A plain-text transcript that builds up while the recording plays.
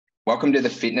Welcome to the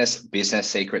Fitness Business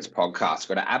Secrets podcast.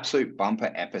 Got an absolute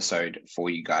bumper episode for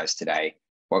you guys today.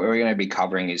 What we're going to be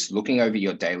covering is looking over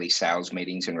your daily sales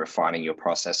meetings and refining your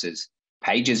processes.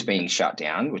 Pages being shut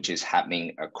down, which is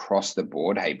happening across the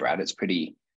board. Hey, Brad, it's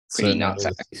pretty nuts,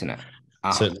 isn't it?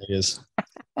 Certainly is.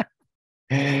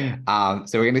 So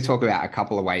we're going to talk about a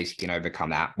couple of ways you can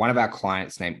overcome that. One of our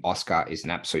clients named Oscar is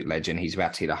an absolute legend. He's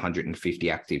about to hit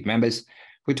 150 active members.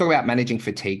 We talk about managing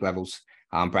fatigue levels.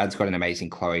 Brad's got an amazing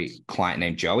client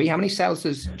named Joey. How many sales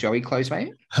does Joey close,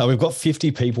 mate? We've got 50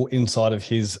 people inside of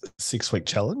his 6-week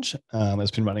challenge.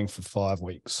 It's been running for 5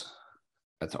 weeks.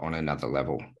 That's on another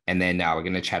level. And then we're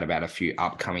going to chat about a few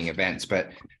upcoming events.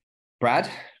 But Brad,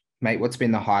 mate, what's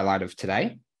been the highlight of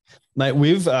today? Mate,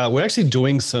 we're actually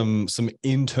doing some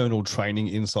internal training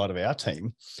inside of our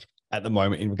team at the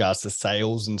moment in regards to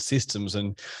sales and systems,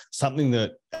 and something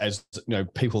that, as you know,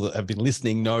 people that have been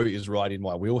listening know is right in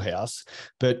my wheelhouse.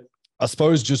 But I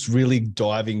suppose just really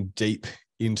diving deep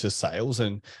into sales,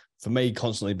 and for me,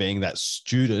 constantly being that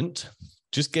student,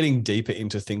 just getting deeper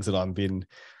into things that I've been,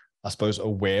 I suppose,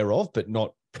 aware of, but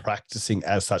not practicing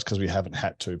as such because we haven't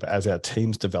had to. But as our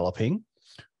team's developing,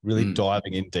 really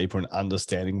diving in deeper and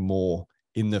understanding more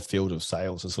in the field of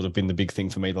sales has sort of been the big thing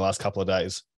for me the last couple of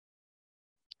days.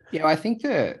 Yeah, I think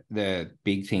the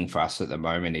big thing for us at the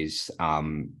moment is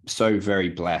so very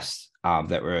blessed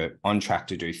that we're on track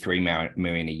to do 3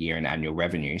 million a year in annual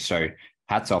revenue. So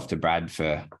hats off to Brad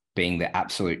for being the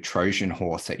absolute Trojan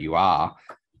horse that you are.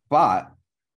 But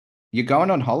you're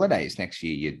going on holidays next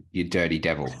year, you dirty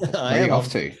devil. Where are you off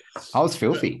to? I was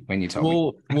filthy when you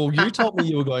told me. Well, you told me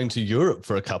you were going to Europe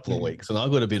for a couple of weeks, and I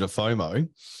got a bit of FOMO.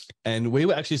 And we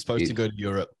were actually supposed to go to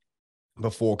Europe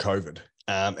before COVID.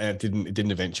 And it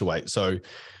didn't eventuate. So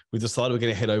we decided we're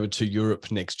going to head over to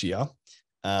Europe next year,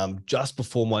 just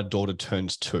before my daughter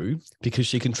turns 2, because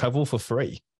she can travel for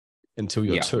free until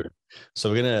you're 2.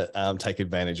 So we're going to take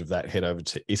advantage of that, head over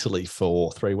to Italy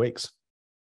for 3 weeks.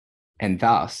 And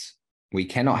thus, we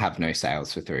cannot have no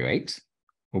sales for 3 weeks.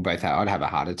 I'd have a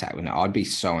heart attack. I'd be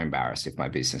so embarrassed if my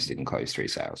business didn't close 3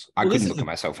 sales. I couldn't look at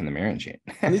myself in the mirror and shit.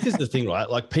 And this is the thing, right?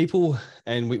 Like people,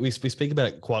 and we speak about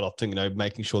it quite often, you know,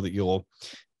 making sure that you're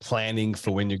planning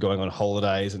for when you're going on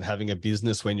holidays and having a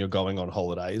business when you're going on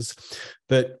holidays.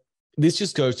 But this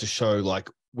just goes to show, like,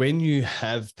 when you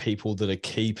have people that are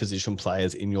key position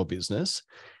players in your business,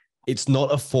 it's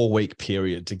not a 4-week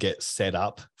period to get set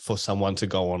up for someone to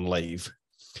go on leave.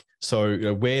 So, you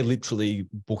know, we're literally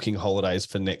booking holidays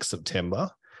for next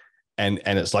September, and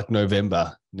it's like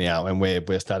November now, and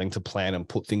we're starting to plan and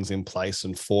put things in place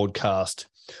and forecast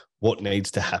what needs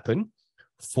to happen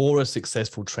for a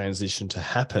successful transition to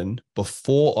happen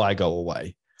before I go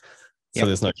away. So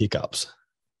there's no hiccups.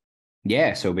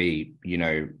 Yeah. So we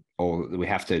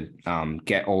have to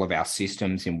get all of our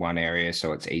systems in one area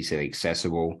so it's easily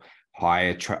accessible,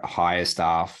 hire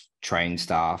staff, train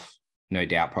staff, no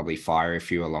doubt probably fire a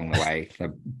few along the way,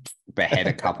 behead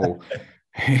a couple.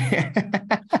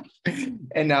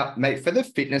 And mate, for the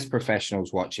fitness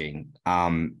professionals watching,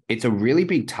 it's a really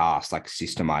big task, like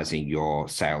systemizing your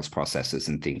sales processes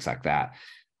and things like that.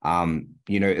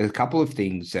 A couple of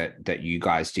things that you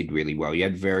guys did really well. You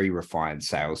had very refined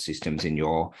sales systems in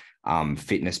your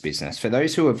fitness business. For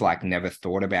those who have never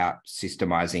thought about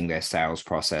systemizing their sales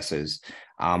processes,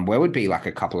 where would be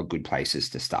a couple of good places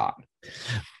to start?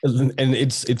 And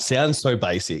it sounds so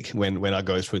basic when I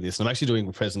go through this. I'm actually doing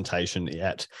a presentation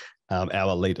at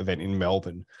our elite event in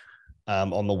Melbourne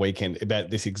on the weekend about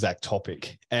this exact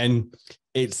topic. And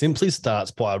it simply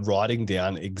starts by writing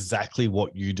down exactly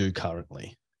what you do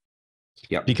currently.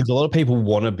 Yep. Because a lot of people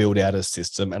want to build out a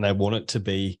system and they want it to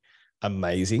be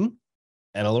amazing.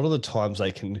 And a lot of the times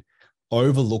they can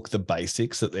overlook the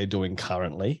basics that they're doing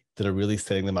currently that are really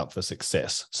setting them up for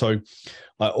success. So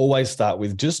I always start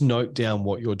with just note down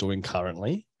what you're doing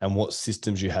currently and what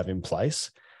systems you have in place.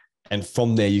 And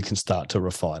from there, you can start to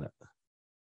refine it.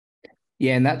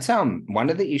 Yeah. And that's one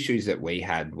of the issues that we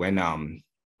had when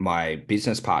my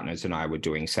business partners and I were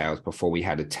doing sales before we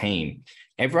had a team.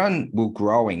 Everyone was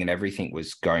growing and everything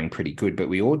was going pretty good, but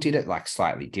we all did it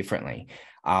slightly differently.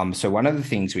 So one of the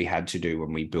things we had to do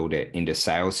when we build it into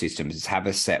sales systems is have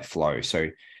a set flow. So,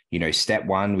 step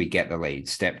 1, we get the lead.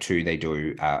 Step 2, they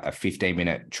do a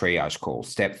 15-minute triage call.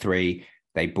 Step 3,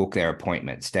 they book their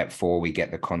appointment. Step 4, we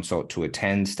get the consult to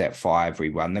attend. Step 5, we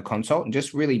run the consult and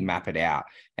just really map it out.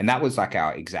 And that was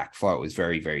our exact flow. It was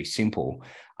very, very simple.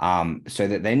 So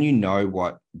that then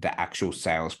what the actual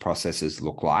sales processes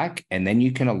look like, and then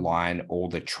you can align all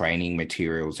the training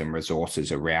materials and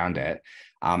resources around it.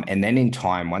 And then in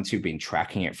time, once you've been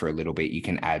tracking it for a little bit, you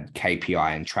can add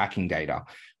KPI and tracking data.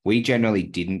 we generally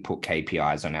didn't put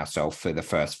KPIs on ourselves for the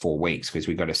first 4 weeks because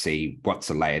we got to see what's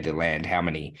the lay of the land, how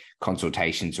many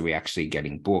consultations are we actually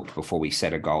getting booked before we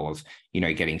set a goal of,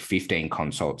 getting 15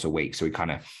 consults a week. So we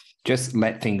kind of just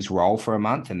let things roll for a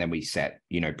month, and then we set,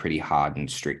 pretty hard and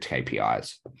strict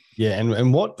KPIs. Yeah.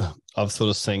 And what I've sort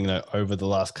of seen, over the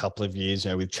last couple of years,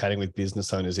 with chatting with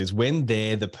business owners is when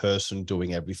they're the person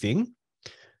doing everything,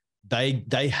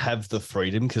 they have the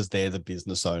freedom because they're the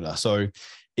business owner. So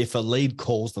if a lead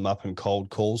calls them up and cold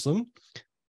calls them,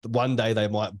 one day they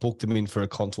might book them in for a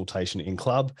consultation in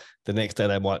club. The next day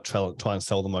they might try and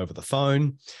sell them over the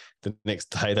phone. The next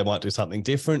day they might do something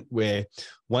different, where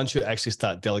once you actually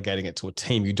start delegating it to a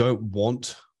team, you don't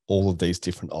want all of these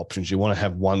different options. You want to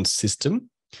have one system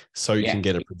so you can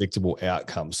get a predictable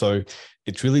outcome. So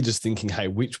it's really just thinking, hey,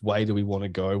 which way do we want to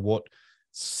go? What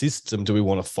system do we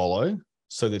want to follow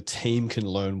so the team can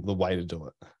learn the way to do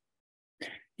it?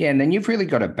 Yeah, and then you've really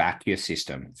got to back your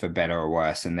system for better or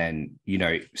worse. And then,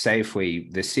 say if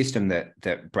the system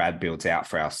that Brad builds out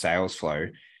for our sales flow,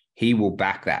 he will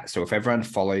back that. So if everyone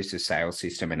follows the sales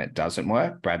system and it doesn't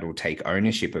work, Brad will take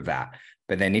ownership of that.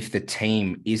 But then if the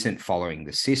team isn't following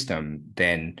the system,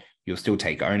 then you'll still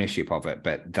take ownership of it.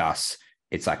 But thus,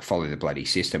 it's like follow the bloody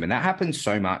system. And that happens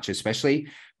so much, especially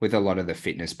with a lot of the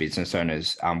fitness business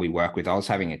owners we work with. I was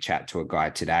having a chat to a guy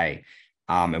today,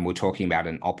 and we're talking about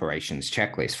an operations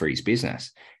checklist for his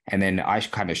business. And then I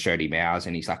kind of showed him ours,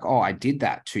 and he's like, oh, I did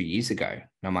that 2 years ago. And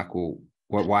I'm like, well,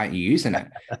 why aren't you using it?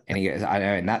 And he goes, I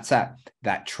know. And that's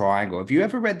that triangle. Have you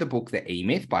ever read the book, The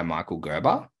E-Myth by Michael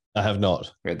Gerber? I have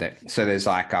not. Read that. So there's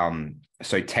like,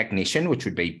 so technician, which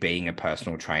would be being a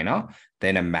personal trainer,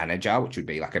 then a manager, which would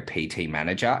be like a PT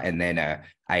manager, and then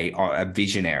a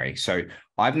visionary. So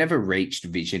I've never reached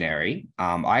visionary.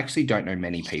 I actually don't know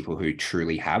many people who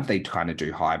truly have. They kind of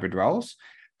do hybrid roles.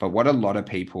 But what a lot of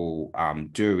people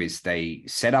do is they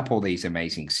set up all these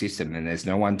amazing systems, and there's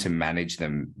no one to manage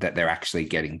them that they're actually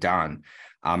getting done.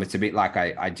 It's a bit like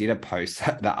I did a post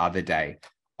the other day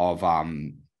of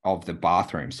the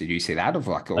bathrooms. Did you see that? Of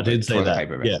like all I did see that.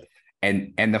 Paper? Yeah.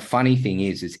 And the funny thing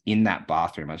is in that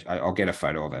bathroom, I'll get a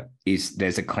photo of it, is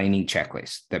there's a cleaning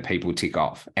checklist that people tick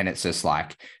off, and it's just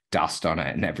like dust on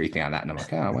it and everything like that. And I'm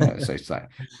like, oh, well, so it's like,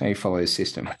 how you follow the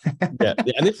system. Yeah.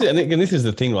 And this is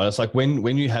the thing, right? It's like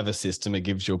when you have a system, it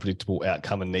gives you a predictable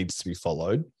outcome and needs to be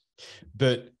followed,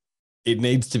 but it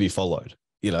needs to be followed.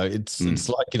 It's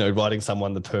like, writing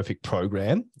someone the perfect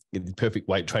program, the perfect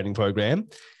weight training program.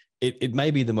 It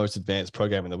may be the most advanced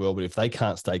program in the world, but if they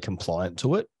can't stay compliant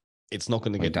to it, it's not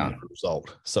going to get the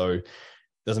result. So it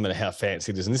doesn't matter how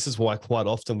fancy it is. And this is why quite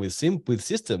often with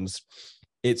systems,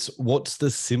 it's what's the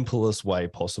simplest way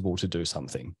possible to do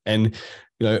something. And,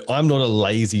 I'm not a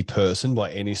lazy person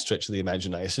by any stretch of the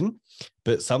imagination,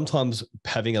 but sometimes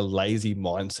having a lazy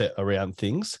mindset around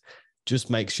things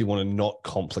just makes you want to not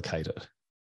complicate it.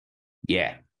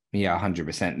 Yeah. Yeah.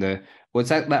 100%. What's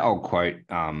that old quote?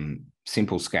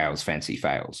 Simple scales, fancy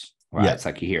fails, right? Yeah. It's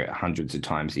like you hear it hundreds of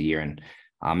times a year. And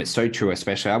it's so true,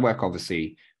 especially I work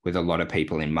obviously with a lot of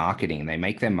people in marketing, and they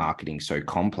make their marketing so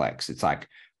complex. It's like,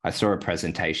 I saw a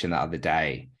presentation the other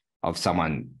day of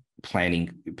someone trying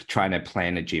to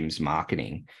plan a gym's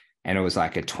marketing. And it was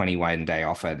like a 21-day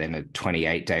offer, then a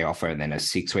 28-day offer, and then a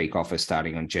 6-week offer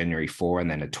starting on January 4, and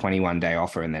then a 21-day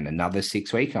offer, and then another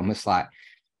 6-week. I'm just like,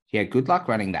 yeah, good luck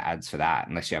running the ads for that,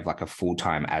 unless you have like a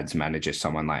full-time ads manager,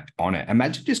 someone like on it.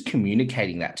 Imagine just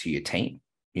communicating that to your team,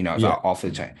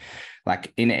 offer change.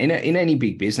 Like in any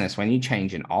big business, when you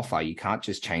change an offer, you can't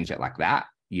just change it like that.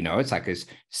 It's like there's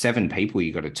 7 people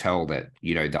you got to tell that,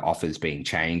 the offer's being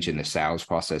changed and the sales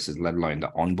processes, let alone the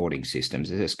onboarding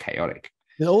systems, is just chaotic.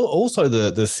 Also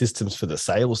the systems for the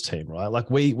sales team, right? Like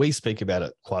we speak about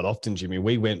it quite often, Jimmy.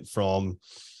 We went from,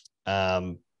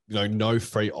 no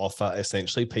free offer,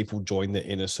 essentially. People join the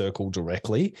inner circle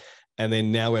directly. And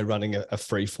then now we're running a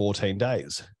free 14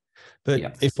 days.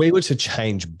 But if we were to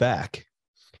change back,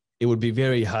 it would be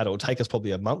very hard. It would take us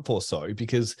probably a month or so,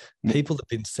 because people have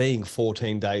been seeing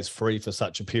 14 days free for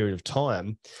such a period of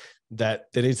time that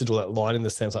there needs to draw that line in the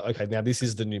sense like, okay, now this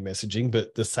is the new messaging,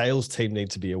 but the sales team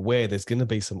need to be aware there's going to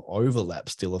be some overlap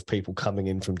still of people coming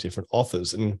in from different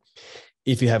offers. And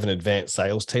if you have an advanced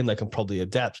sales team, they can probably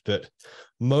adapt. But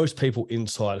most people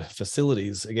inside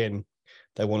facilities, again,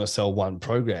 they want to sell one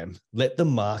program. Let the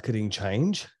marketing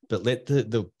change, but let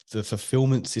the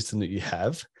fulfillment system that you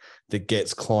have that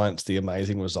gets clients the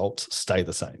amazing results stay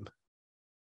the same.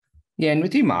 Yeah. And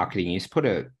with your marketing, you just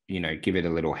give it a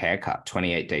little haircut,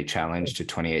 28-day challenge to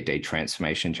 28-day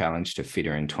transformation challenge to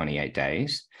fitter in 28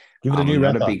 days. Give it a new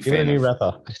wrapper. Give it a new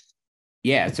wrapper.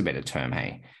 Yeah, it's a better term,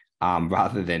 hey.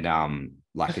 Rather than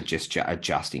like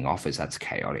adjusting offers. That's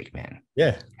chaotic, man.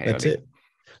 Yeah, Chaotic. that's it.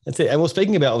 That's it. And we're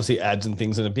speaking about obviously ads and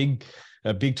things, and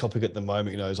a big topic at the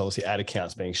moment, is obviously ad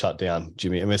accounts being shut down,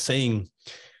 Jimmy. And we're seeing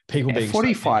people being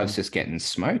F45 is just getting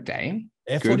smoked, eh?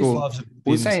 F45 have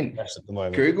we're been saying smashed at the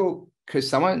moment. Google, because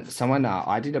someone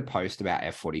I did a post about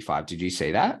F45. Did you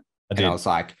see that? I did. I was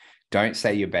like, don't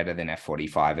say you're better than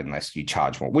F45 unless you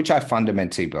charge more, which I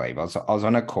fundamentally believe. I was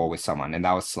on a call with someone and they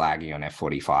were slagging on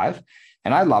F45.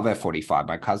 And I love F45.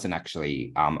 My cousin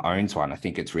actually owns one. I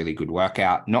think it's really good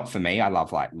workout. Not for me. I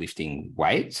love like lifting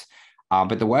weights.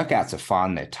 But the workouts are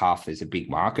fun. They're tough. There's a big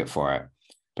market for it.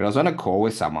 But I was on a call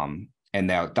with someone and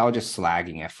they were just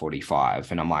slagging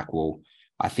F45. And I'm like, well,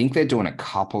 I think they're doing a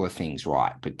couple of things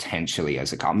right, potentially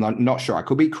as a company. I'm not sure. I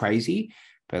could be crazy,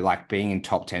 but like being in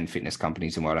top 10 fitness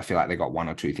companies in the world, I feel like they got one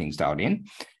or two things dialed in.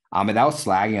 But they were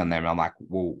slagging on them. And I'm like,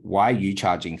 well, why are you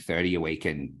charging 30 a week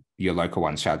and your local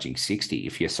one's charging 60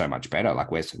 if you're so much better?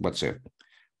 Like, what's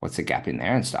the gap in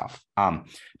there and stuff? But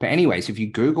anyways, if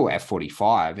you Google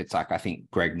F45, it's like, I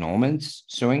think Greg Norman's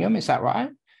suing them. Is that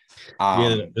right?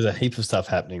 Yeah, there's a heap of stuff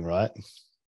happening, right?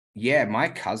 Yeah, my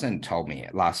cousin told me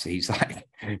it last. He's like,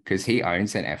 because he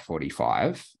owns an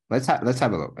F45. Let's have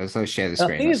a look. Let's share the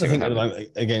screen. I think at the moment,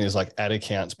 again, is like ad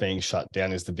accounts being shut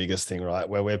down is the biggest thing, right?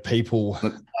 Where people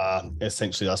are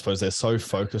essentially, I suppose, they're so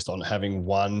focused on having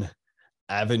one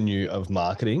avenue of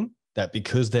marketing that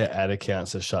because their ad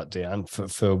accounts are shut down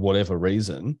for whatever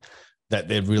reason, that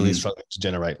they're really struggling to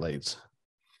generate leads.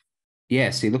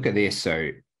 Yeah. See, look at this. So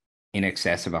in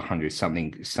excess of 100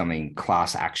 something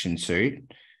class action suit.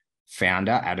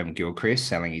 Founder Adam Gilchrist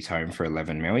selling his home for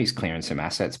 11 mil. He's clearing some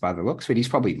assets by the looks, but he's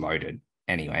probably loaded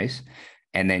anyways.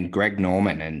 And then Greg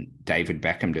Norman and David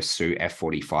Beckham to sue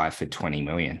F45 for 20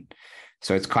 million.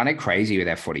 So it's kind of crazy with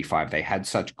F45. They had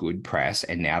such good press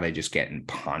and now they're just getting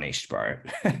punished, bro.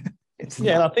 And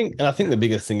I think the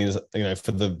biggest thing is,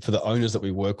 for the owners that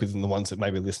we work with and the ones that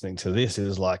may be listening to this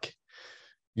is like,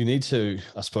 you need to,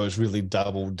 I suppose, really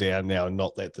double down now and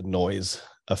not let the noise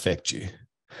affect you.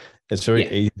 It's very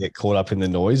easy to get caught up in the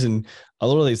noise. And a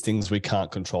lot of these things we can't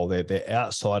control. They're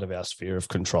outside of our sphere of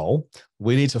control.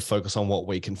 We need to focus on what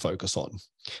we can focus on.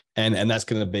 And that's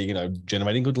going to be,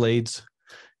 generating good leads,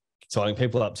 signing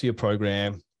people up to your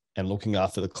program, and looking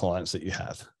after the clients that you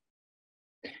have.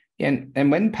 Yeah, and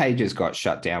when pages got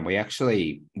shut down, we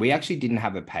actually didn't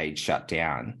have a page shut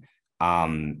down.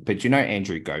 But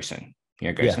Andrew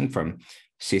Gosen, from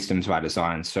Systems by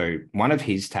Design. So one of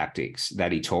his tactics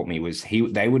that he taught me was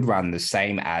they would run the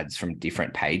same ads from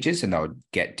different pages and they would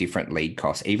get different lead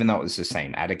costs, even though it was the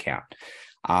same ad account.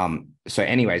 So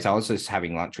anyways, I was just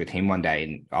having lunch with him one day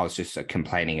and I was just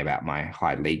complaining about my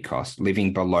high lead cost,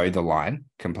 living below the line,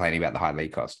 complaining about the high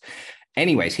lead cost.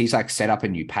 Anyways, he's like set up a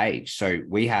new page. So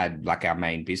we had like our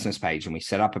main business page and we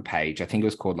set up a page. I think it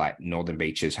was called like Northern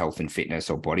Beaches Health and Fitness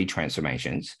or Body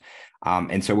Transformations.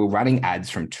 And so we're running ads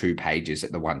from 2 pages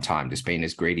at the one time, just being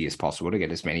as greedy as possible to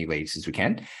get as many leads as we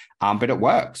can. But it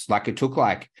works. Like it took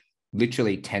like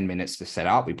literally 10 minutes to set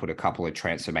up. We put a couple of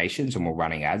transformations and we're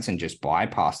running ads and just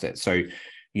bypassed it. So,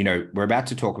 we're about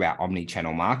to talk about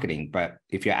omni-channel marketing, but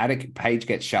if your ad page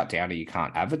gets shut down or you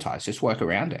can't advertise, just work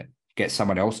around it. Get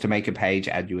someone else to make a page,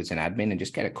 add you as an admin and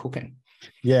just get it cooking.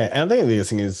 Yeah. And I think the biggest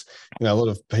thing is, a lot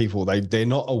of people, they're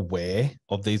not aware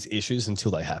of these issues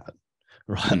until they happen.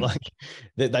 Right. Like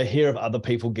they hear of other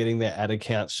people getting their ad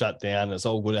accounts shut down. It's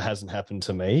all good. It hasn't happened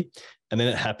to me. And then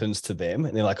it happens to them.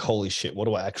 And they're like, holy shit, what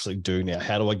do I actually do now?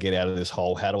 How do I get out of this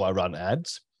hole? How do I run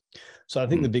ads? So I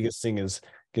think the biggest thing is,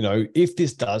 if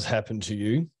this does happen to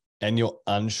you and you're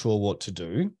unsure what to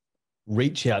do,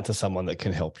 reach out to someone that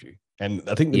can help you. And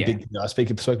I think the big, I spoke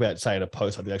about saying a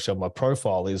post I did actually on my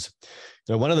profile is,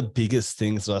 one of the biggest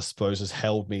things that I suppose has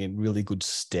held me in really good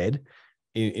stead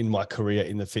in my career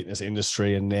in the fitness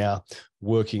industry and now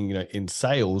working, in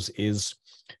sales is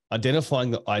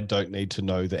identifying that I don't need to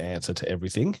know the answer to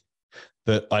everything,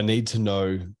 but I need to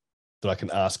know that I can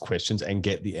ask questions and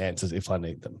get the answers if I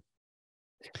need them.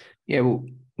 Yeah, well,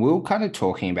 we were kind of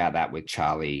talking about that with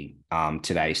Charlie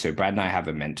today. So Brad and I have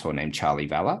a mentor named Charlie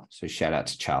Valla. So shout out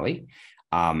to Charlie.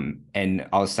 And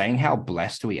I was saying how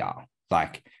blessed we are.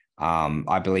 Like,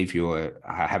 I believe you were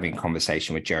having a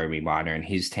conversation with Jeremy Miner and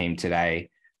his team today.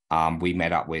 We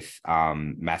met up with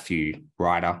Matthew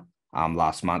Ryder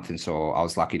last month. And so I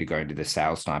was lucky to go into the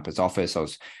Sales Snipers office. I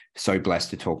was so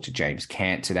blessed to talk to James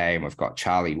Cant today. And we've got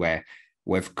Charlie, where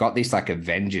we've got these like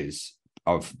Avengers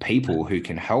of people who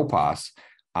can help us.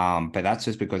 But that's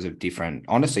just because of different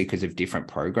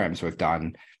programs we've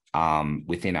done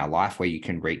within our life where you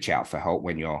can reach out for help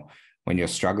when you're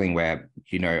struggling, where,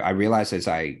 I realized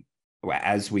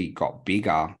as we got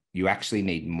bigger, you actually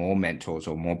need more mentors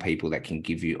or more people that can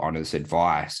give you honest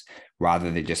advice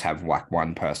rather than just have like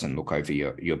one person look over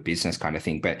your business kind of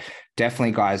thing. But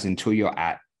definitely, guys, until you're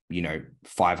at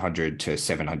 500 to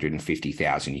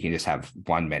 750,000, you can just have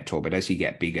one mentor. But as you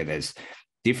get bigger, there's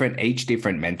each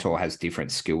different mentor has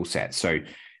different skill sets. So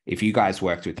if you guys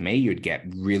worked with me, you'd get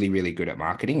really, really good at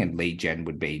marketing, and lead gen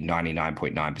would be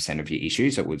 99.9% of your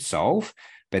issues it would solve.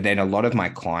 But then a lot of my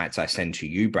clients I send to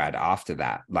you, Brad, after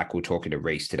that, like we're talking to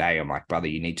Reese today, I'm like, brother,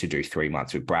 you need to do 3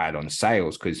 months with Brad on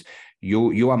sales, because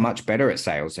you are much better at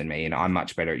sales than me, and I'm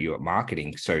much better at you at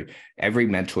marketing. So every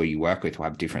mentor you work with will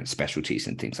have different specialties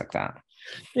and things like that.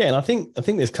 Yeah, and I think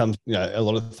this comes, a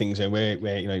lot of things where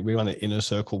we run an inner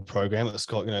circle program that's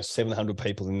got 700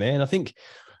 people in there, and I think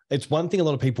it's one thing a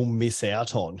lot of people miss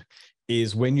out on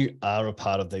is when you are a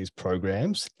part of these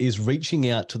programs is reaching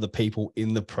out to the people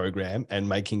in the program and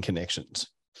making connections.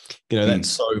 That's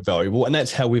so valuable. And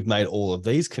that's how we've made all of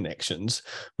these connections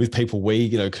with people we,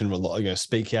 can rely,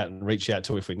 speak out and reach out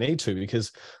to if we need to,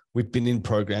 because we've been in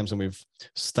programs and we've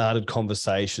started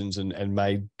conversations and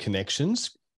made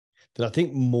connections that I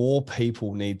think more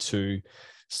people need to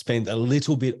spend a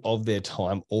little bit of their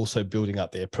time also building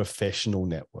up their professional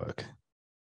network.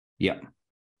 Yeah.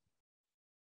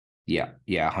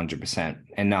 100%.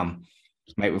 And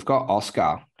mate, we've got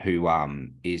Oscar, who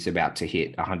is about to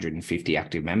hit 150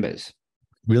 active members.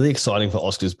 Really exciting for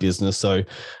Oscar's business. So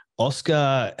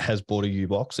Oscar has bought a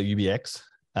U-Box, a UBX,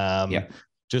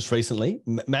 just recently.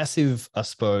 Massive, I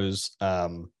suppose,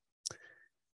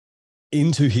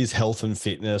 into his health and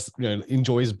fitness,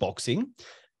 enjoys boxing,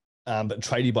 but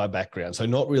tradie by background. So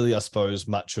not really, I suppose,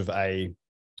 much of a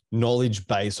knowledge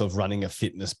base of running a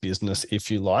fitness business,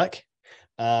 if you like.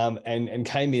 And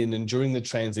came in, and during the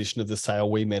transition of the sale,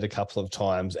 we met a couple of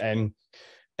times. And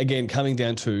again, coming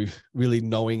down to really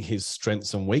knowing his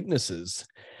strengths and weaknesses,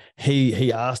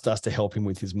 he asked us to help him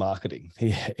with his marketing.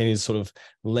 He sort of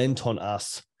lent on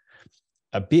us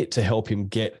a bit to help him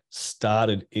get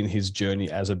started in his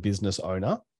journey as a business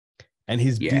owner. And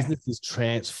his business is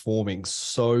transforming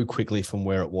so quickly from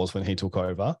where it was when he took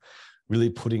over, really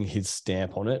putting his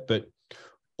stamp on it, but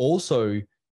also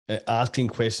asking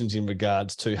questions in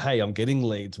regards to, hey, I'm getting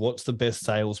leads. What's the best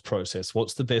sales process?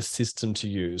 What's the best system to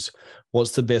use?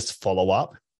 What's the best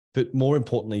follow-up? But more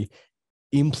importantly,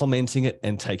 implementing it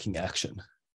and taking action.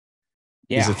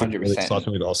 Yeah, 100%. Really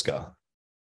exciting with Oscar.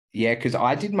 Yeah, because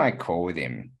I did my call with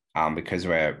him because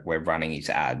we're running his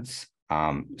ads.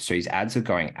 So his ads are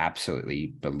going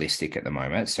absolutely ballistic at the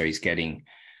moment. So he's getting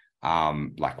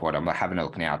I'm having a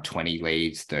look now, 20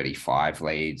 leads, 35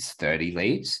 leads, 30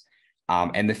 leads.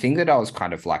 And the thing that I was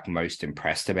kind of like most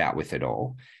impressed about with it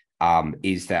all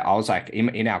is that I was like,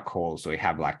 in our calls, we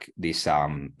have like this,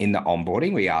 in the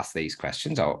onboarding, we ask these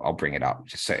questions. I'll bring it up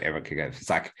just so everyone can go. It's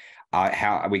like,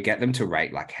 how we get them to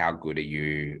rate, like, how good are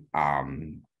you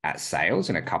at sales,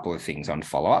 and a couple of things on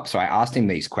follow-up. So I asked him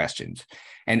these questions,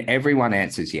 and everyone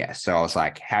answers yes. So I was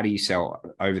like, how do you sell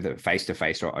over the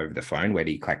face-to-face or over the phone? Where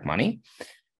do you collect money?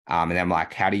 And then I'm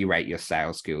like, how do you rate your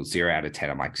sales skills? 0 out of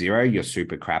 10. I'm like, 0, you're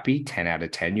super crappy. 10 out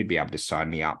of 10, you'd be able to sign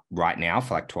me up right now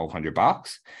for like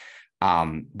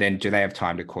 $1,200. Then do they have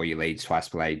time to call your leads twice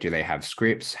per day? Do they have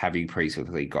scripts? Have you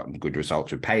previously gotten good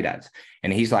results with paid ads?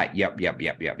 And he's like, yep.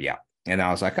 And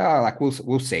I was like, oh, like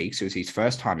we'll see. So it was his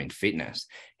first time in fitness,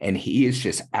 and he is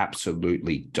just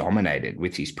absolutely dominated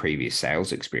with his previous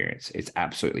sales experience. It's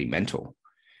absolutely mental.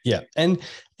 Yeah. And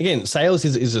again, sales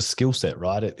is a skill set,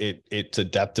 right? It's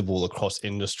adaptable across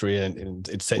industry, and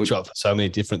it sets you up for so many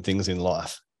different things in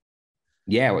life.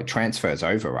 Yeah, well, it transfers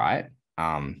over, right?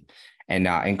 And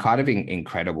kind of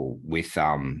incredible with,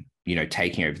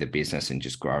 taking over the business and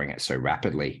just growing it so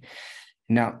rapidly.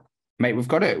 Now, mate, we've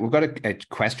got a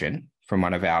question from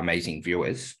one of our amazing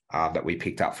viewers that we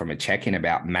picked up from a check-in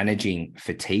about managing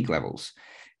fatigue levels.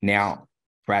 Now,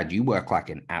 Brad, you work like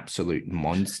an absolute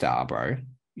monster, bro.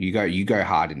 You go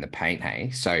hard in the paint, hey?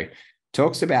 So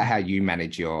talks about how you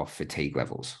manage your fatigue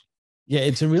levels. Yeah,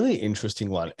 it's a really interesting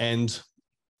one. And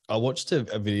I watched a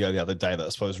video the other day that I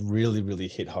suppose really, really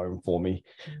hit home for me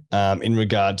in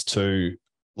regards to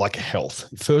like health.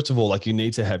 First of all, like you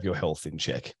need to have your health in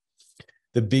check.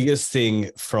 The biggest thing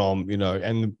from,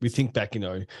 and we think back,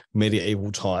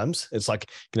 medieval times, it's like,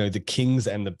 the kings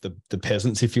and the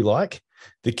peasants, if you like.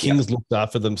 The kings looked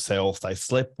after themselves. They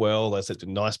slept well. They slept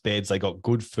in nice beds. They got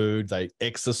good food. They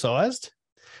exercised.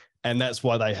 And that's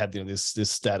why they had this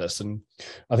status. And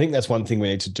I think that's one thing we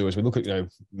need to do as we look at,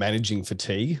 managing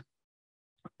fatigue,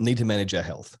 we need to manage our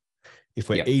health. If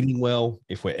we're eating well,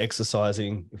 if we're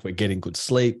exercising, if we're getting good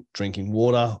sleep, drinking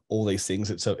water, all these things,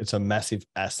 it's a massive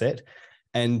asset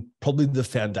and probably the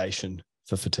foundation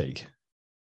for fatigue.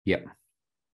 Yep.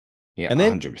 Yeah. And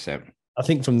then 100%. I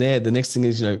think from there, the next thing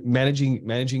is,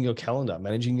 managing your calendar,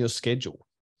 managing your schedule,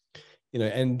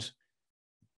 and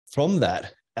from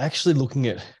that, actually looking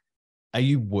at, are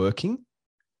you working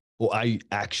or are you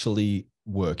actually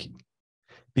working?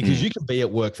 Because you can be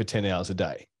at work for 10 hours a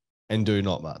day and do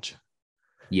not much.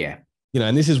 Yeah.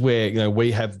 And this is where,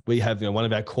 we have, one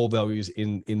of our core values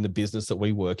in the business that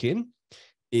we work in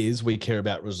is we care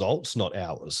about results, not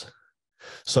hours.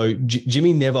 So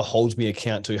Jimmy never holds me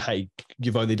account to, hey,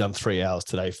 you've only done 3 hours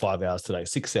today, 5 hours today,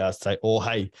 6 hours today, or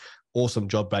hey, awesome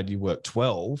job, Brad, you worked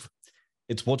 12.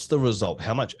 It's what's the result?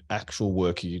 How much actual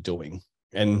work are you doing?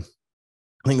 And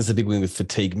I think that's the big thing with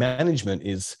fatigue management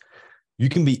is you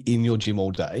can be in your gym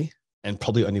all day and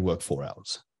probably only work 4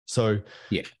 hours. So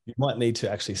yeah, you might need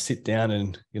to actually sit down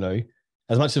and,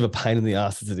 as much of a pain in the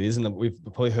ass as it is, and we've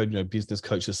probably heard, business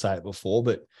coaches say it before,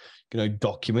 but,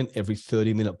 document every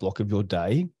 30-minute block of your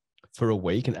day for a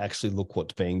week and actually look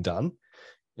what's being done.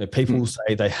 People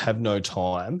say they have no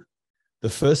time. The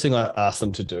first thing I ask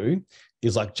them to do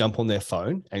is like jump on their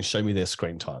phone and show me their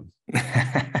screen time.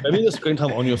 Show me the screen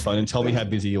time on your phone and tell me how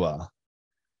busy you are.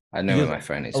 I know where my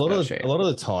phone is. A lot of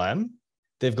the time,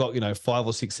 they've got 5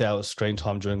 or 6 hours screen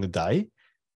time during the day,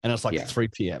 and it's like 3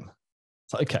 p.m.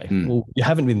 It's like, okay, well, you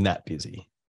haven't been that busy,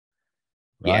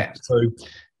 right? Yeah. So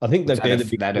I think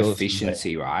that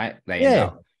efficiency, right? They end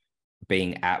up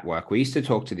being at work. We used to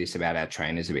talk to this about our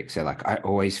trainers a bit. So like, I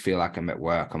always feel like I'm at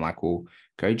work. I'm like, well,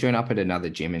 go join up at another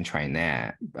gym and train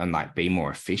there and like be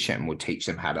more efficient. We'll teach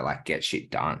them how to like get shit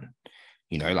done,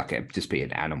 like just be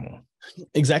an animal.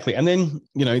 Exactly. And then,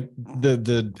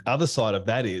 the other side of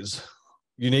that is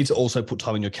you need to also put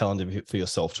time in your calendar for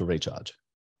yourself to recharge.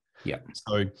 Yeah.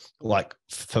 So like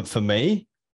for me,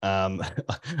 I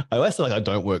always feel like I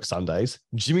don't work Sundays.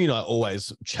 Jimmy and I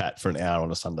always chat for an hour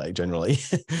on a Sunday generally,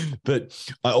 but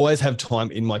I always have time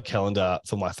in my calendar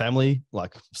for my family.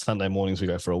 Like Sunday mornings, we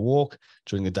go for a walk.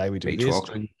 During the day, we do this.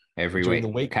 Every week. The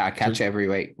week. I catch every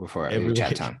week before every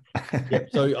chat time. Yeah.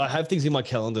 So I have things in my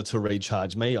calendar to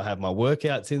recharge me. I have my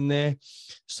workouts in there.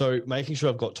 So making sure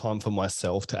I've got time for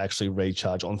myself to actually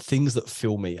recharge on things that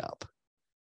fill me up.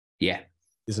 Yeah.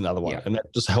 Is another one. Yeah. And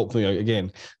that just helped me,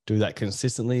 again, do that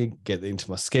consistently, get into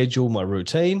my schedule, my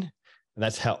routine. And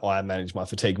that's how I manage my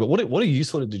fatigue. But what do you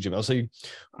sort of do, Jim? I'll see,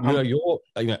 you're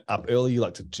up early, you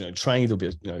like to train, there'll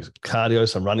be cardio,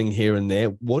 some running here and there.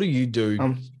 What do you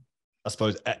do? I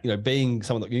suppose, being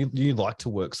someone that you like to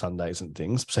work Sundays and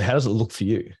things. So how does it look for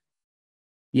you?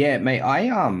 Yeah, mate,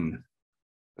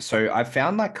 so I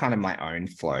found like kind of my own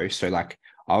flow. So like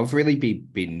I've really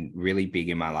been really big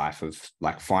in my life of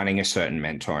like finding a certain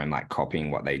mentor and like copying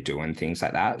what they do and things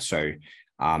like that. So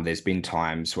there's been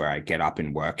times where I get up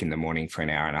and work in the morning for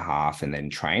an hour and a half and then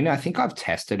train. I think I've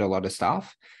tested a lot of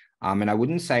stuff. And I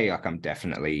wouldn't say like I'm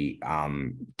definitely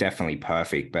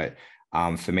perfect, but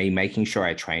for me, making sure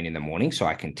I train in the morning so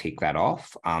I can tick that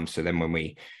off. So then when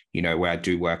where I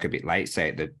do work a bit late, say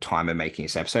at the time of making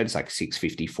this episode, it's like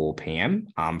 6:54 p.m.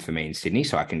 For me in Sydney,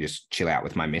 so I can just chill out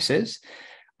with my missus.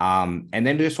 And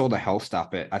then just all the health stuff.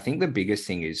 But I think the biggest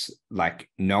thing is like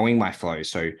knowing my flow.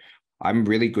 So I'm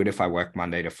really good if I work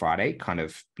Monday to Friday, kind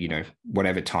of,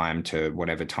 whatever time to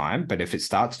whatever time. But if it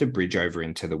starts to bridge over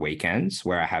into the weekends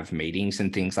where I have meetings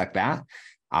and things like that,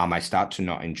 I start to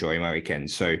not enjoy my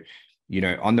weekends. So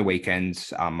on the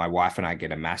weekends, my wife and I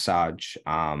get a massage,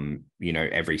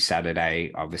 every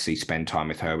Saturday, obviously spend time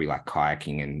with her. We like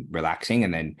kayaking and relaxing.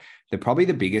 And then probably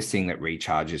the biggest thing that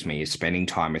recharges me is spending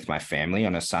time with my family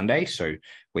on a Sunday. So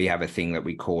we have a thing that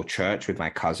we call church with my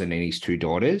cousin and his 2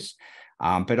 daughters.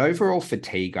 But overall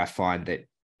fatigue, I find that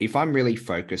if I'm really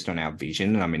focused on our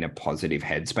vision and I'm in a positive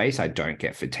headspace, I don't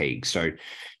get fatigued. So,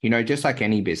 just like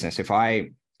any business, if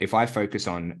I focus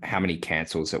on how many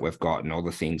cancels that we've got and all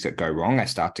the things that go wrong, I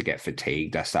start to get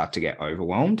fatigued. I start to get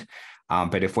overwhelmed.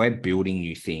 But if we're building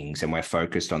new things and we're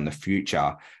focused on the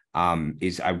future,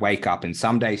 I wake up and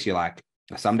some days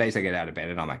I get out of bed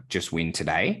and I'm like, just win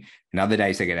today. And other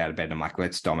days I get out of bed and I'm like,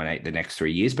 let's dominate the next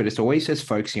 3 years. But it's always just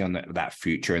focusing on that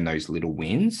future and those little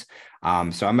wins.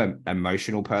 So I'm an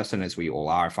emotional person, as we all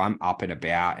are. If I'm up and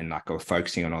about and like we're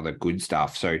focusing on all the good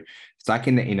stuff. So it's like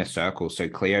in the inner circle. So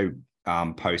Cleo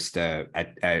post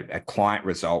a client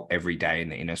result every day in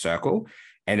the inner circle,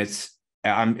 and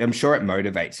I'm sure it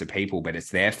motivates the people, but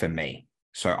it's there for me.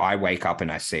 So I wake up and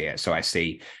I see it. So I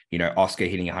see, Oscar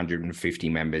hitting 150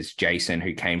 members, Jason,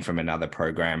 who came from another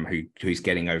program, who's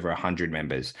getting over 100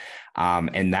 members,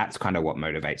 and that's kind of what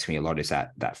motivates me a lot, is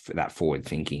that forward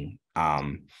thinking.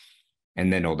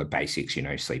 And then all the basics,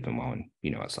 sleeping well, and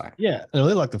it's like, yeah. And I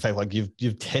really like the fact like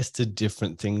you've tested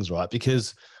different things, right?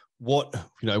 Because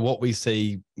what we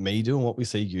see me do and what we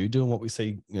see you do and what we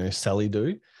see, Sally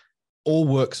do, all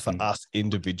works for us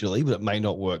individually, but it may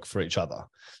not work for each other.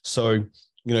 So,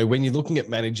 when you're looking at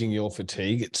managing your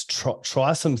fatigue, it's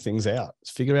try some things out.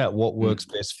 Figure out what works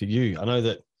best for you. I know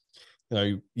that,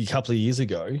 a couple of years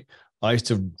ago, I used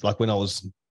to,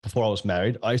 before I was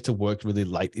married, I used to work really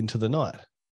late into the night.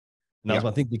 And that was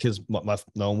my thing, because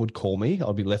no one would call me.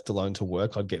 I'd be left alone to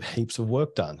work. I'd get heaps of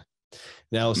work done.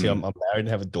 Now, obviously, I'm married and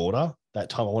have a daughter. That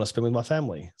time I want to spend with my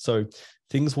family. So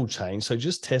things will change. So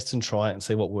just test and try it and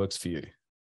see what works for you.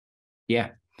 Yeah.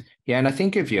 Yeah. And I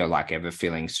think if you're ever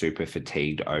feeling super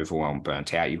fatigued, overwhelmed,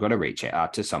 burnt out, you've got to reach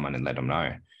out to someone and let them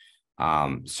know.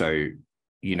 So,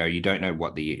 you don't know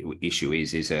what the issue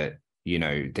is. Is it,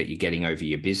 that you're getting over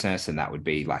your business, and that would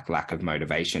be lack of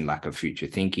motivation, lack of future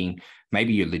thinking.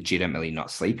 Maybe you're legitimately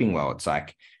not sleeping well. It's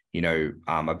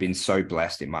I've been so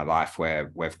blessed in my life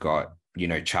where we've got,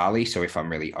 Charlie. So if I'm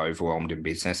really overwhelmed in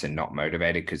business and not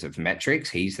motivated because of metrics,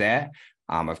 he's there.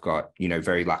 I've got,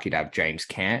 very lucky to have James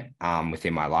Cant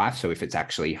within my life. So if it's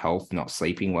actually health, not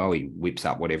sleeping well, he whips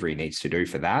up whatever he needs to do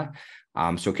for that.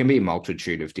 So it can be a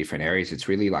multitude of different areas. It's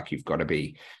really you've got to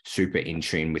be super in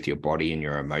tune with your body and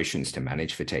your emotions to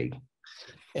manage fatigue.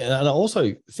 And I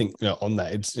also think, on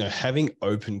that, it's, having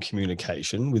open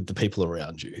communication with the people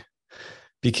around you,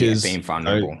 because being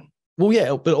vulnerable.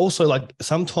 But also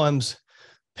sometimes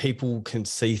people can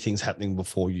see things happening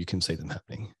before you can see them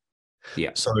happening.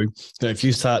 Yeah. So, if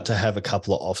you start to have a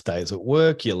couple of off days at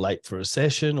work, you're late for a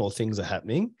session or things are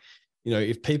happening,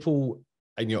 if people,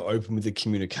 and you're open with the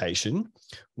communication,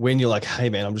 when you're like, hey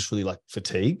man, I'm just really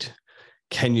fatigued.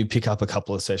 Can you pick up a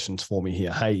couple of sessions for me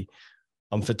here? Hey,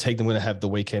 I'm fatigued. I'm going to have the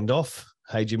weekend off.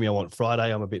 Hey, Jimmy, I want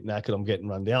Friday. I'm a bit knackered. I'm getting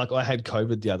run down. I had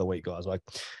COVID the other week, guys.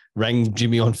 Rang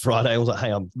Jimmy on Friday. I was like,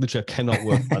 hey, I'm literally, I cannot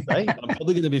work Monday. I'm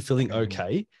probably going to be feeling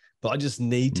okay, but I just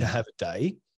need to have a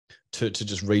day to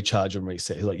just recharge and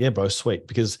reset. He's like, yeah, bro, sweet.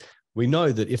 Because we know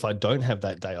that if I don't have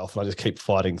that day off and I just keep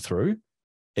fighting through,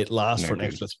 it lasts for an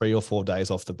extra 3 or 4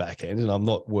 days off the back end, and I'm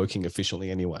not working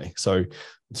efficiently anyway. So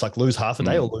it's lose half a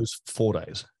day or lose 4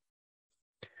 days.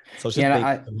 So it's just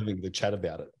having the chat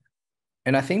about it.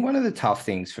 And I think one of the tough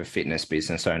things for fitness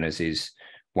business owners is,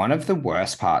 one of the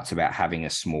worst parts about having a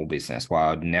small business, while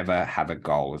I'd never have a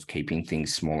goal of keeping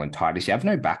things small and tight, is you have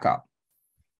no backup.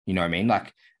 You know what I mean?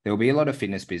 There'll be a lot of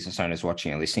fitness business owners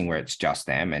watching and listening where it's just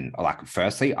them. And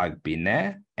firstly, I've been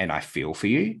there and I feel for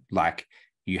you.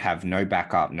 You have no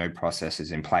backup, no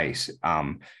processes in place,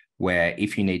 where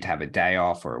if you need to have a day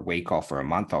off or a week off or a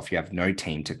month off, you have no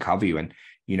team to cover you. And,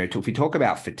 if we talk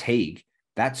about fatigue,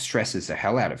 that stresses the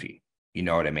hell out of you. You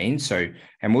know what I mean? So,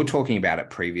 and we're talking about it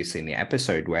previously in the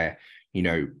episode where,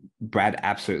 Brad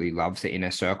absolutely loves the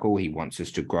inner circle. He wants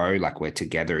us to grow. We're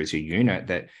together as a unit.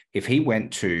 That if he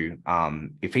went to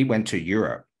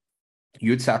Europe,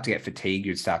 you'd start to get fatigued,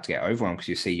 you'd start to get overwhelmed because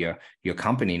you see your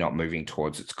company not moving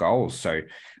towards its goals. So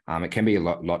it can be a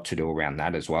lot to do around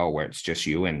that as well, where it's just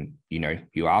you and,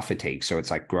 you are fatigued. So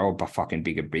it's grow a fucking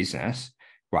bigger business,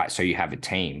 right? So you have a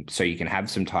team, so you can have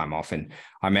some time off. And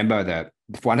I remember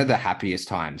one of the happiest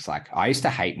times, I used to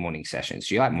hate morning sessions.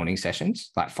 Do you like morning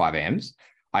sessions? 5 a.m.s?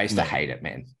 I used to hate it,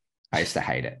 man. I used to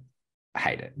hate it. I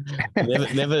hate it.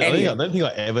 Never. I don't think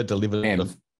I ever delivered a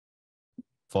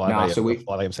 5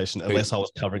 a.m. session unless I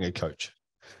was covering a coach.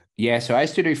 Yeah, so I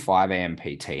used to do 5 a.m.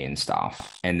 PT and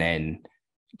stuff, and then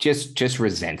just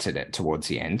resented it towards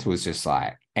the end. It was just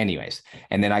anyways.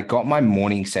 And then I got my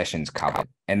morning sessions covered,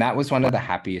 and that was one of the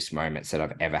happiest moments that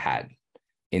I've ever had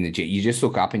in the gym. You just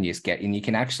look up and you you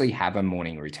can actually have a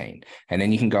morning routine, and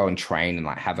then you can go and train and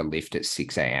have a lift at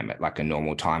 6 a.m. at a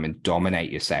normal time and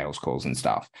dominate your sales calls and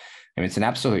stuff. I mean, it's an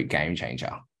absolute game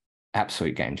changer.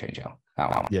 Absolute game changer.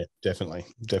 Yeah, definitely.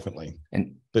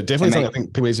 But definitely something I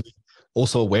think people are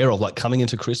also aware of, coming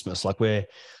into Christmas, we're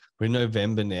in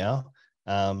November now.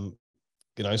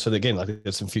 So again,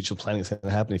 there's some future planning that's going to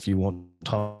happen if you want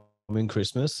time in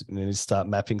Christmas, and then start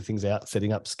mapping things out,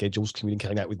 setting up schedules,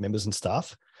 communicating out with members and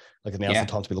staff. Now's the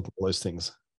time to be looking at all those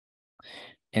things.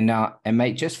 And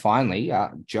mate, just finally,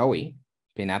 Joey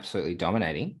been absolutely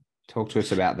dominating. Talk to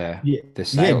us about the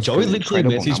sales. Yeah, Joey literally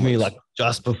messaged me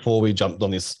just before we jumped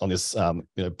on this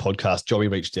podcast. Joey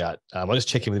reached out. I just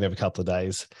check in with him every couple of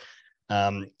days.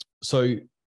 So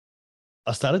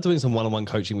I started doing some one-on-one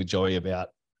coaching with Joey about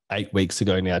 10 weeks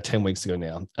ago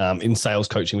now, in sales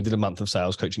coaching. We did a month of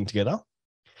sales coaching together.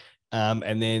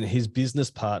 And then his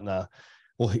business partner,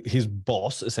 his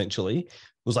boss essentially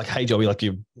was like, hey, Joey,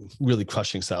 you're really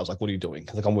crushing sales. What are you doing?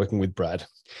 I'm working with Brad.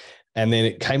 And then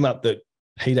it came up that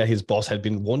Peter, his boss, had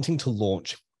been wanting to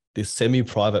launch this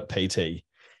semi-private PT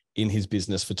in his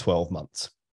business for 12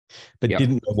 months. but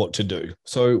didn't know what to do.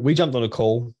 So we jumped on a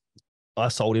call. I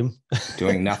sold him.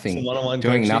 Doing nothing. One-on-one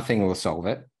Doing coaching. nothing will solve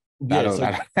it.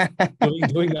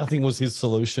 Doing nothing was his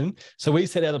solution. So we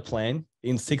set out a plan.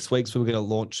 In 6 weeks, we were going to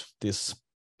launch this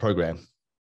program.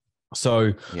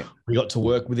 So we got to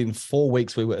work. Within 4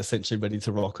 weeks, we were essentially ready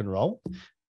to rock and roll.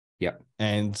 Yep.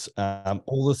 And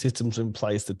all the systems were in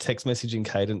place, the text messaging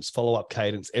cadence, follow-up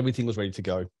cadence, everything was ready to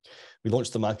go. We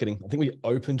launched the marketing. I think we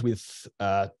opened with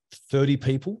 30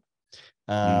 people,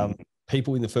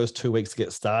 people in the first 2 weeks to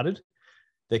get started.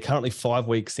 They're currently 5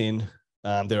 weeks in.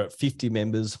 They're at 50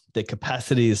 members. Their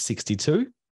capacity is 62.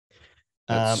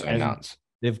 That's so nuts.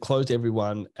 They've closed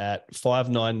everyone at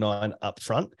 $599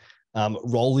 upfront,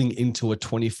 rolling into a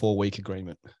 24-week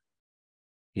agreement.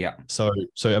 Yeah. So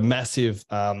a massive,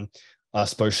 I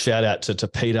suppose, shout out to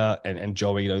Peter and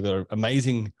Joey. They're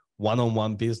amazing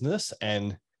one-on-one business.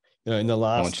 And in the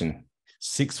last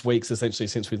 6 weeks, essentially,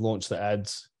 since we launched the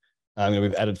ads,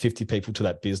 we've added 50 people to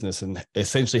that business and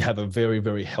essentially have a very,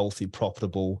 very healthy,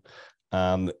 profitable,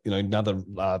 another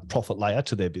profit layer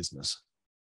to their business.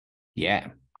 Yeah.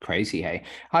 Crazy. Hey,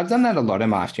 I've done that a lot of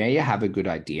master. You have a good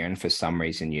idea and for some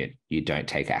reason you don't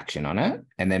take action on it.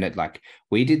 And then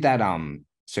we did that.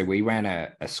 So we ran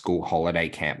a school holiday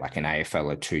camp, like an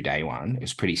AFL, a 2-day one. It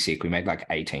was pretty sick. We made like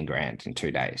 18 grand in 2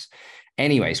 days.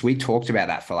 Anyways, we talked about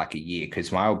that for like a year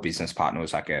because my old business partner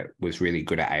was really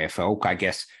good at AFL. I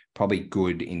guess probably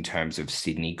good in terms of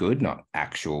Sydney good, not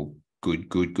actual good,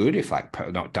 if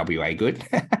not WA good.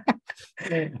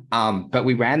 But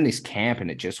we ran this camp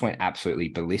and it just went absolutely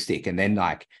ballistic. And then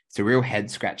it's a real head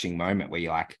scratching moment where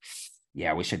you're like,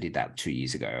 yeah, I wish I did that 2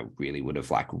 years ago. I really would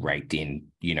have raked in,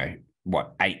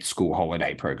 8 school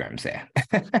holiday programs there.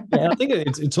 Yeah, I think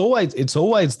it's always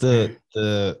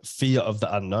the fear of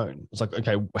the unknown. It's like,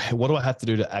 okay, what do I have to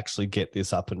do to actually get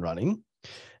this up and running?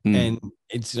 And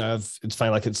it's it's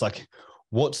funny, it's like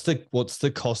what's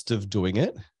the cost of doing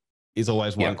it is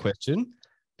always one question,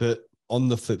 but on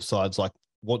the flip side, it's like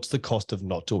what's the cost of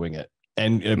not doing it?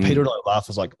 And Peter and I laugh.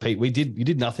 It's like, Pete, you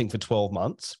did nothing for 12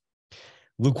 months.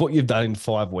 Look what you've done in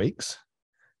 5 weeks,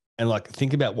 and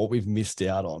think about what we've missed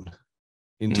out on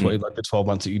in the 12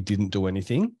 months that you didn't do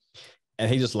anything.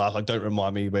 And he just laughed, don't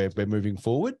remind me, we're moving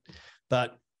forward.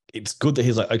 But it's good that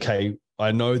he's like, okay,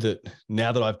 I know that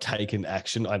now that I've taken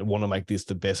action, I want to make this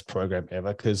the best program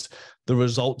ever, because the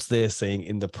results they're seeing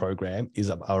in the program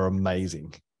are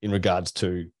amazing in regards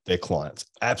to their clients.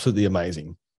 Absolutely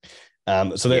amazing.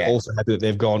 So they're also happy that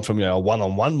they've gone from a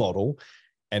one-on-one model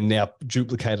and now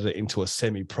duplicated it into a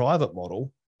semi-private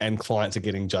model, and clients are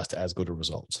getting just as good a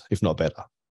results, if not better.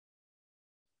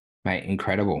 Mate,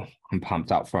 incredible. I'm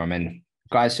pumped up for them. And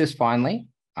guys, just finally,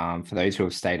 for those who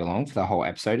have stayed along for the whole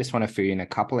episode, just want to fill in a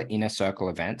couple of inner circle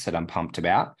events that I'm pumped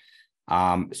about.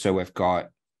 So we've got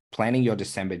planning your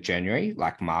December, January,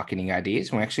 marketing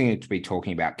ideas. We're actually going to be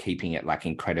talking about keeping it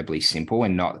incredibly simple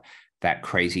and not that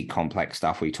crazy complex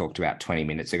stuff we talked about 20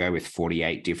 minutes ago with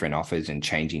 48 different offers and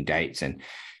changing dates. And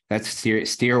let's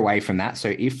steer away from that.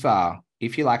 So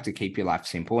if you like to keep your life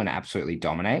simple and absolutely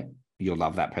dominate, you'll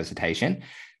love that presentation.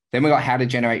 Then we got how to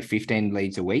generate 15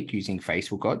 leads a week using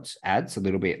Facebook ads, a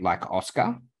little bit like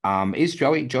Oscar. Is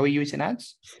Joey using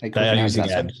ads? They are using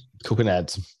ads, cooking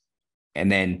ads.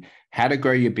 And then how to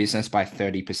grow your business by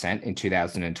 30% in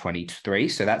 2023.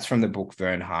 So that's from the book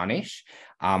Vern Harnish,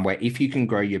 where if you can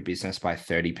grow your business by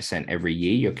 30% every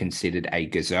year, you're considered a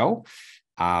gazelle,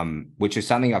 which is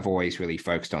something I've always really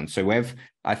focused on. So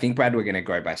I think, Brad, we're going to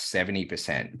grow by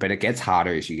 70%, but it gets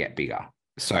harder as you get bigger.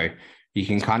 So you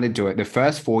can kind of do it. The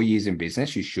first 4 years in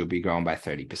business, you should be growing by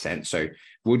 30%. So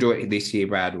we'll do it this year,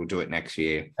 Brad. We'll do it next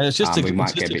year. And it's just a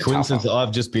coincidence that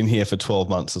I've just been here for 12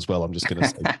 months as well. I'm just going to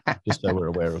say, just so we're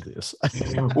aware of this.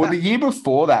 Well, the year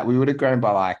before that, we would have grown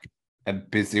by a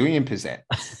bazillion percent.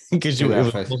 Because you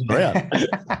wasn't around.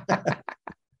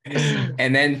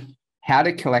 And then how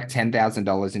to collect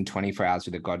 $10,000 in 24 hours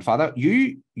with a Godfather.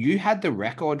 You had the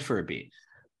record for a bit.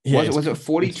 Yeah, was it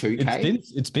 42K?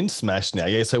 It's been smashed now.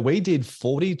 Yeah. So we did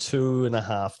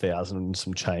 42,500 and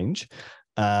some change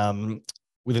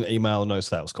with an email, no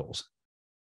sales calls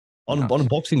on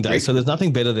Boxing Day. So there's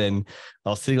nothing better than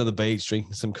I was sitting on the beach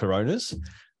drinking some Coronas,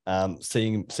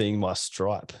 seeing my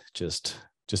Stripe just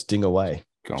ding away.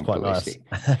 It's quite nice.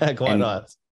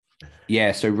 Nice.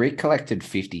 Yeah. So Rick collected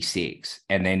 56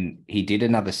 and then he did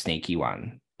another sneaky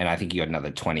one. And I think he got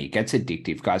another 20. It gets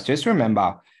addictive, guys. Just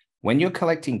remember, when you're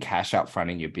collecting cash up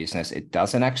front in your business, it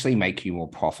doesn't actually make you more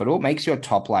profitable. It makes your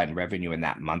top line revenue and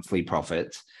that monthly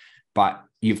profits, but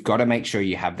you've got to make sure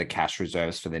you have the cash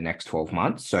reserves for the next 12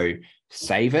 months. So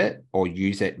save it or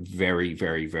use it very,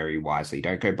 very, very wisely.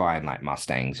 Don't go buying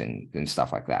Mustangs and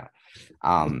stuff like that.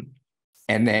 And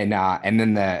then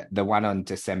the one on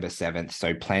December 7th.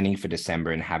 So planning for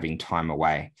December and having time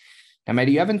away. Now, mate,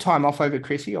 are you having time off over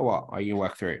Chrissy or what? Are you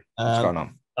work through? What's going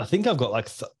on? I think I've got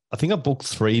I think I booked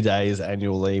 3 days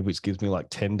annual leave, which gives me like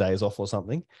 10 days off or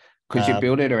something. Because you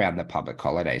build it around the public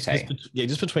holidays, hey?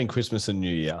 Just between Christmas and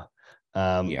New Year.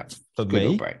 Yeah, for good me,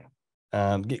 little break.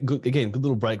 Good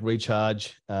little break,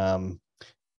 recharge.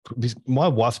 My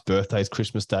wife's birthday is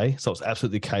Christmas Day, so it's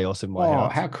absolutely chaos in my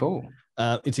house. Oh, how cool!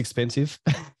 It's expensive.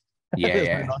 Yeah, That's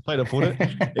yeah. a nice way to put it.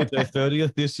 It's her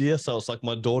 30th this year, so it's like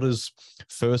my daughter's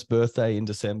first birthday in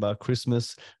December,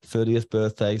 Christmas, 30th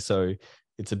birthday. So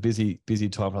it's a busy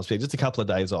time for us. Just a couple of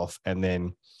days off, and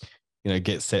then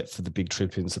get set for the big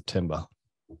trip in September.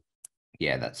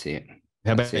 Yeah, that's it.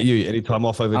 How about you? Any time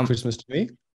off over Christmas to me?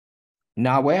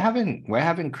 No, we're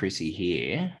having Chrissy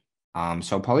here.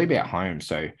 So I'll probably be at home.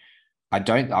 So I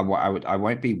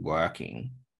won't be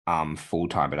working full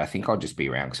time, but I think I'll just be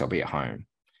around because I'll be at home.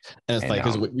 And it's funny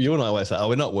because you and I always say, "Oh,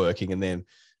 we're not working," and then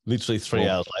literally 3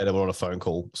 hours later, we're on a phone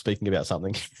call speaking about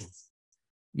something.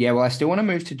 Yeah, well, I still want to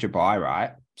move to Dubai,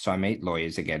 right? So I meet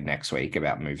lawyers again next week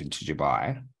about moving to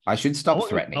Dubai. I should stop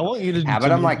threatening. I want you to. How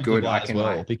about I'm like good? I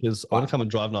can because I want to come and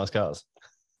drive nice cars.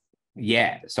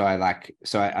 Yeah, so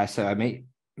I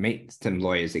meet some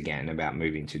lawyers again about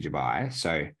moving to Dubai.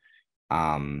 So,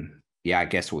 yeah, I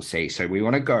guess we'll see. So we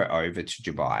want to go over to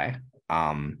Dubai,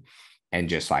 and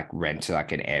just like rent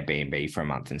like an Airbnb for a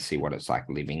month and see what it's like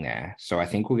living there. So I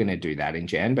think we're going to do that in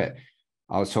Jan. But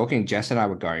I was talking, Jess and I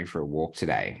were going for a walk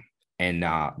today, and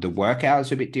the work hours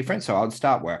are a bit different. So I'd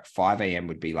start work 5 a.m.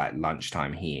 would be like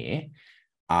lunchtime here.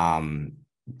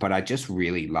 But I just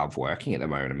really love working at the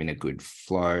moment. I'm in a good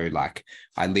flow. Like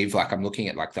I'm looking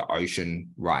at like the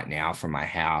ocean right now from my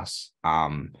house.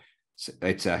 So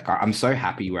I'm so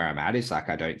happy where I'm at. It's like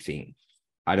I don't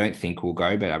think we'll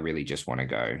go, but I really just want to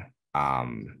go.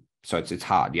 So it's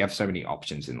hard. You have so many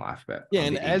options in life, but yeah,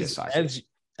 and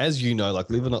as you know, like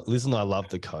Liz and I love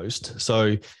the coast.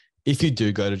 So if you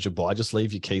do go to Dubai, just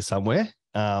leave your key somewhere.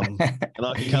 And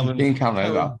I can come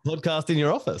over podcast in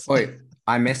your office. Wait,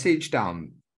 I messaged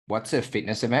what's a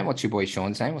fitness event? What's your boy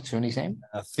Sean's name? What's his name?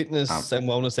 Fitness and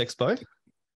Wellness Expo.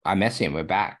 I messaged him. We're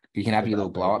back. You can have your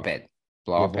little blow up bed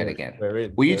again.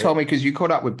 Well, you told me because you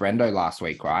caught up with Brendo last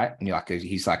week, right? And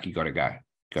he's like, you got to go.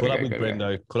 Caught up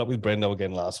with Brendo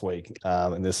again last week,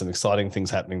 and there's some exciting things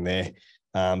happening there.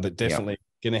 But definitely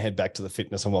going to head back to the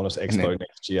Fitness and Wellness Expo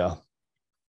next year.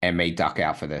 And me duck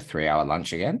out for the 3-hour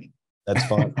lunch again. That's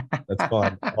fine. That's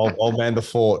fine. Old man the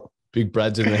fort. Big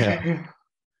Brad's in the house.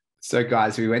 So,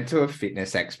 guys, we went to a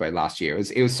fitness expo last year.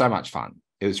 It was so much fun.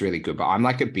 It was really good. But I'm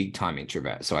like a big time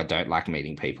introvert, so I don't like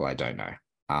meeting people I don't know.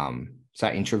 Is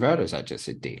that introvert or is that just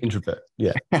a dick? Introvert,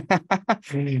 yeah.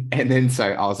 And then so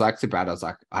I was like to Brad, I was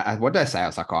like, what did I say? I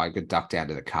was like, I could duck down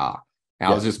to the car. And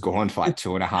I was just gone for like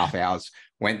 2.5 hours.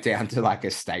 Went down to like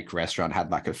a steak restaurant,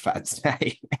 had like a fat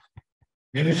steak,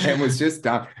 and was just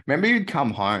done. Remember, you'd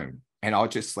come home and I'll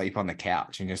just sleep on the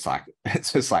couch and just like,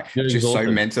 it's just like, just so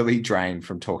mentally drained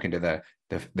from talking to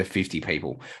the 50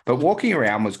 people. But walking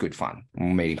around was good fun.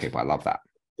 Meeting people, I love that.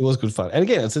 It was good fun. And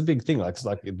again, it's a big thing.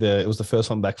 It was the first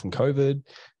one back from COVID.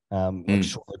 I'm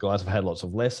sure the guys have had lots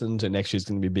of lessons, and next year's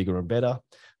going to be bigger and better.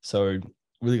 So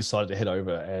really excited to head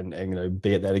over and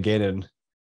be at that again and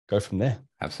go from there.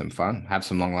 Have some fun. Have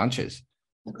some long lunches.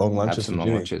 Long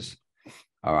lunches.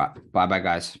 All right. Bye,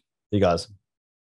 guys. See you guys.